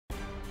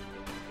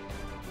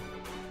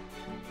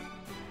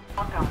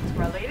Welcome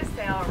to our latest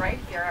sale right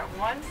here at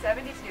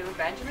 172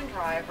 Benjamin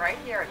Drive, right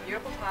here at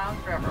beautiful Toms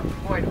River.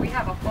 Boy, do we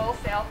have a full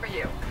sale for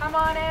you. Come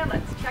on in,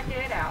 let's check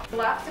it out.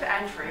 Left of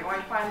entry, you're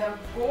going to find the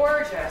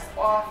gorgeous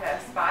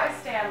office by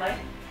Stanley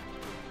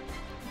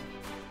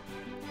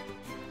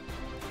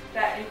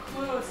that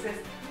includes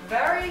this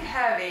very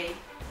heavy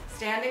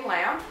standing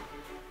lamp,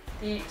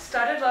 the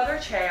studded leather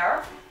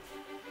chair,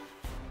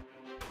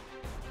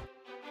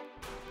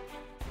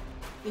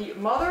 the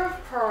mother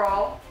of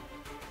pearl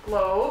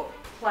globe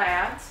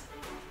plant,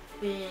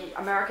 the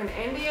American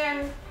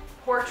Indian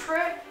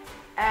portrait,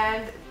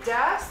 and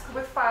desk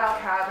with file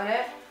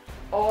cabinet,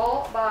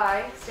 all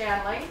by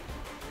Stanley,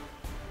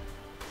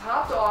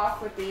 topped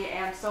off with the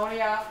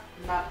Ansonia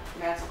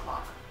mantel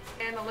clock.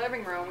 In the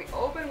living room, we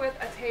open with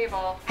a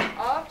table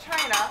of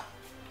china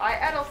by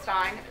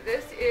Edelstein.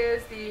 This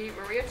is the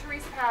Maria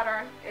Theresa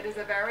pattern. It is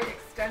a very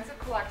extensive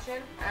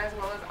collection, as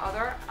well as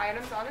other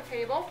items on the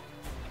table.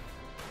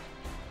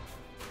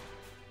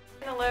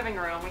 In the living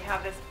room, we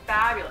have this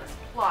fabulous,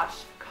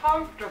 plush,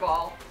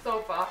 comfortable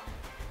sofa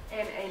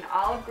in an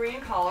olive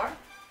green color.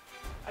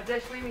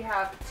 Additionally, we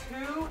have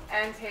two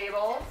end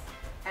tables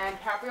and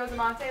Caprio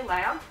Diamante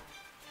lamp.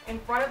 In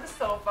front of the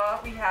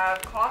sofa, we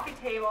have coffee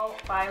table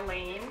by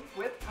Lane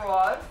with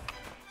drawers.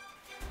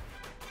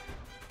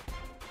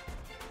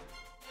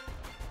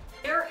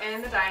 Here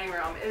in the dining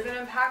room is an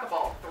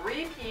impeccable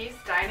three-piece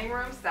dining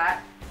room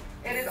set.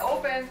 It is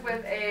opened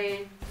with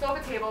a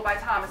sofa table by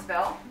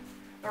Thomasville.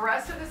 The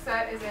rest of the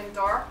set is in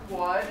dark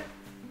wood.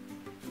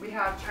 We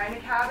have china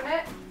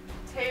cabinet,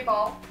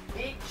 table,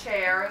 8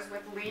 chairs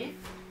with leaf,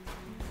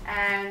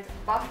 and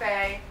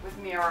buffet with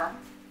mirror,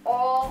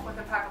 all with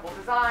impeccable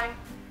design.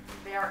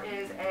 There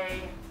is a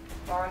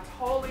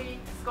Bartoli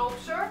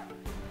sculpture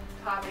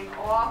topping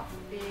off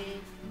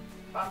the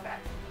buffet.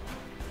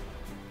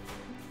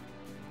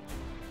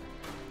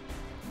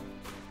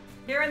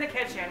 Here in the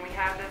kitchen, we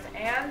have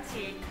this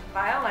antique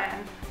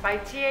violin by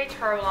T.H.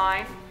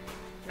 Herline,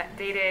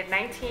 dated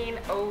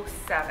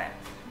 1907.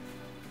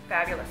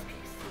 Fabulous piece.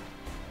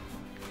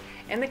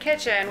 In the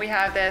kitchen, we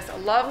have this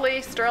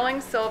lovely sterling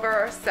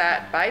silver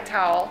set by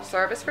Towel,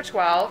 service for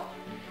 12.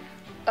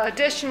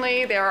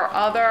 Additionally, there are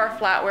other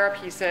flatware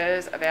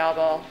pieces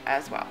available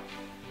as well.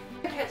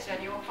 In the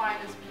kitchen, you will find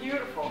this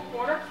beautiful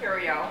corner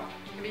curio.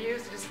 It can be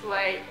used to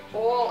display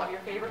all of your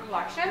favorite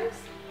collections.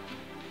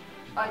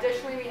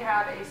 Additionally, we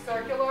have a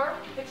circular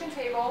kitchen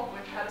table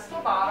with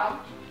pedestal bottom.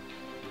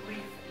 Leaf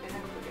is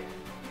included.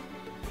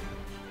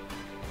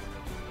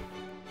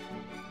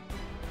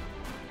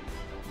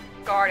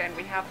 Garden,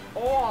 we have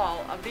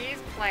all of these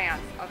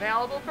plants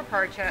available for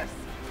purchase.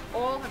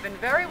 All have been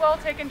very well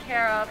taken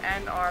care of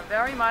and are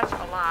very much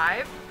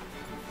alive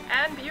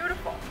and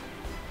beautiful.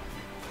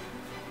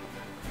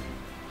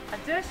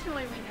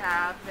 Additionally, we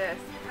have this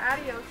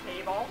patio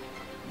table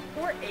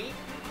for 8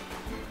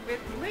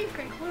 with leaf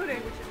included,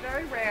 which is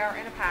very rare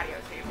in a patio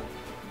table.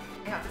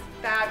 We have this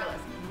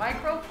fabulous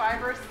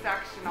microfiber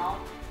sectional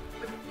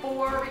with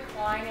 4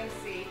 reclining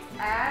seats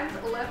and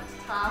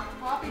lift top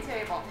coffee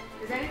table.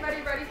 Is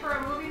anybody ready for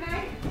a movie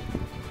night?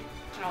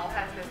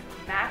 Has this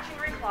matching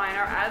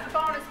recliner as a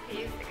bonus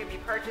piece. It can be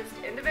purchased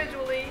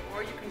individually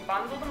or you can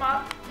bundle them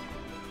up.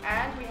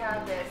 And we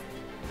have this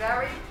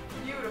very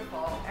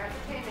beautiful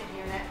entertainment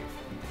unit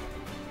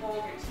to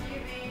hold your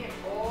TV and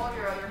all of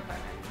your other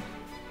equipment.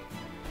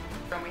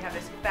 And we have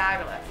this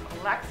fabulous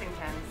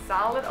Lexington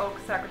solid oak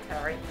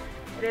secretary.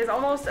 It is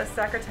almost a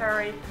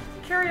secretary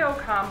curio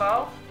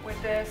combo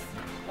with this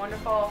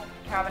wonderful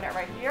cabinet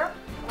right here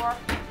for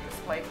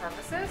display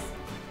purposes.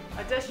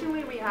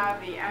 Additionally, we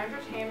have the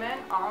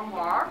entertainment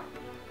armoire,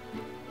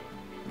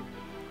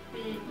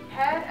 the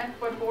head and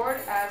footboard,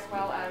 as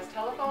well as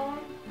telephone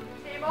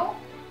table,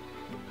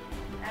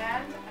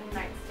 and a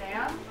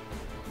nightstand.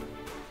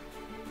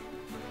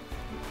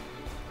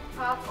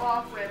 Topped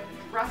off with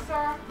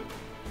dresser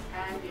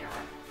and mirror.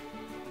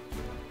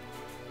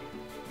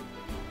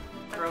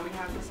 We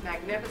have this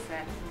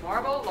magnificent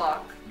marble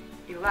look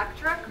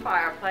electric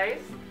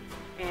fireplace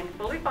in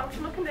fully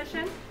functional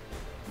condition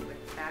with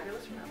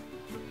fabulous room.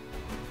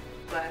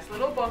 Nice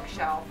little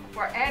bookshelf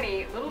for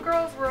any little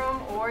girl's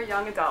room or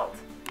young adult.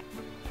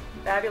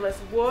 Fabulous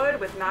wood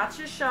with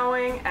notches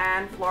showing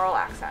and floral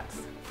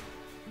accents.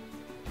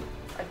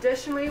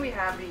 Additionally, we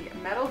have the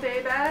metal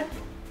daybed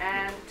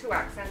and 2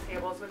 accent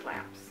tables with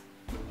lamps.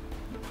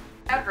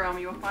 Bedroom,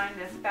 you will find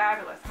this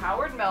fabulous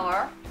Howard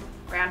Miller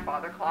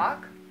grandfather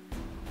clock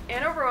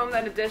in a room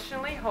that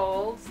additionally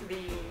holds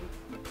the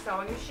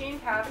sewing machine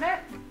cabinet.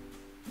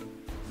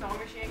 Sewing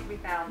machine can be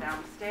found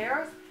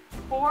downstairs.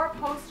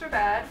 4-poster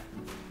bed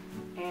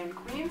in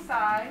queen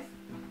size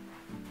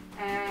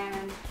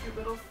and 2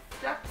 little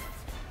steps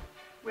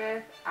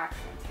with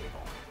accent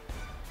table.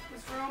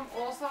 This room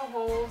also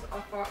holds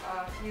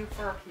a few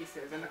fur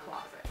pieces in the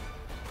closet.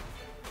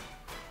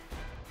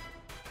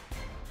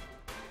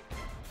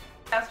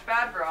 Guest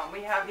bedroom,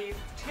 we have these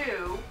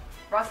 2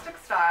 rustic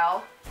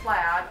style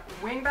plaid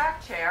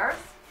wingback chairs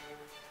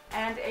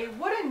and a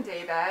wooden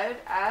daybed,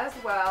 as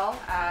well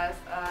as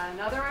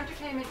another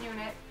entertainment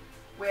unit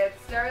with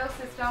stereo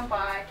system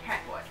by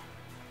Kentwood.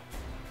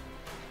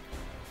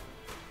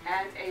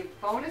 And a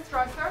bonus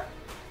dresser,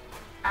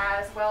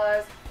 as well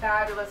as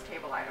fabulous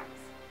table items.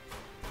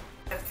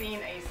 I've seen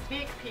a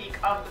sneak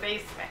peek of the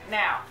basement.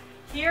 Now,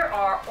 here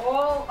are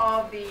all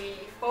of the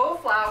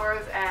faux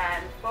flowers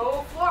and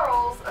faux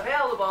florals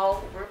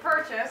available for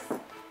purchase.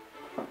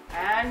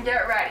 And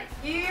get ready.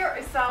 Here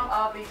is some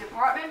of the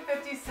Department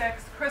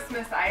 56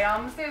 Christmas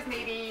items. There's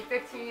maybe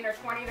 15 or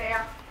 20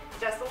 there.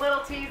 Just a little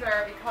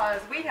teaser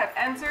because we have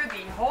entered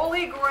the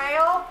holy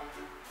grail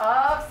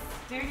of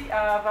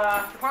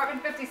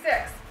Department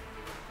 56.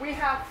 We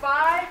have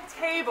 5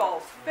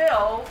 tables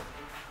filled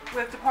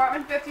with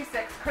Department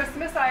 56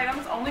 Christmas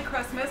items, only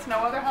Christmas, no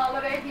other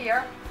holiday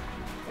here.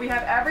 We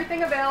have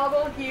everything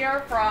available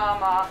here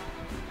from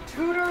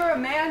Tudor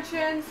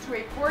mansions to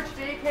a porch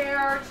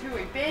daycare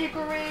to a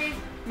bakery,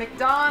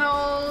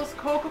 McDonald's,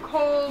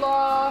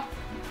 Coca-Cola,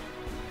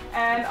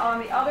 and on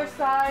the other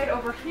side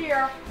over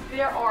here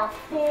there are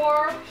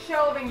 4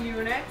 shelving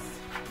units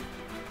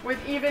with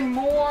even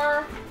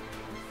more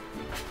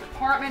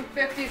Department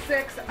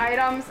 56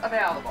 items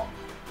available.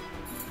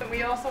 And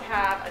we also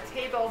have a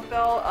table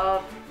full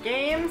of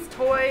games,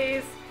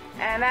 toys,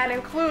 and that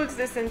includes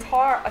this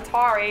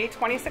Atari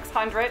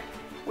 2600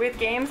 with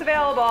games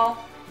available.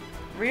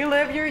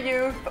 Relive your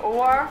youth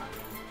or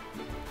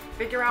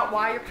figure out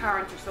why your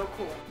parents are so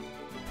cool.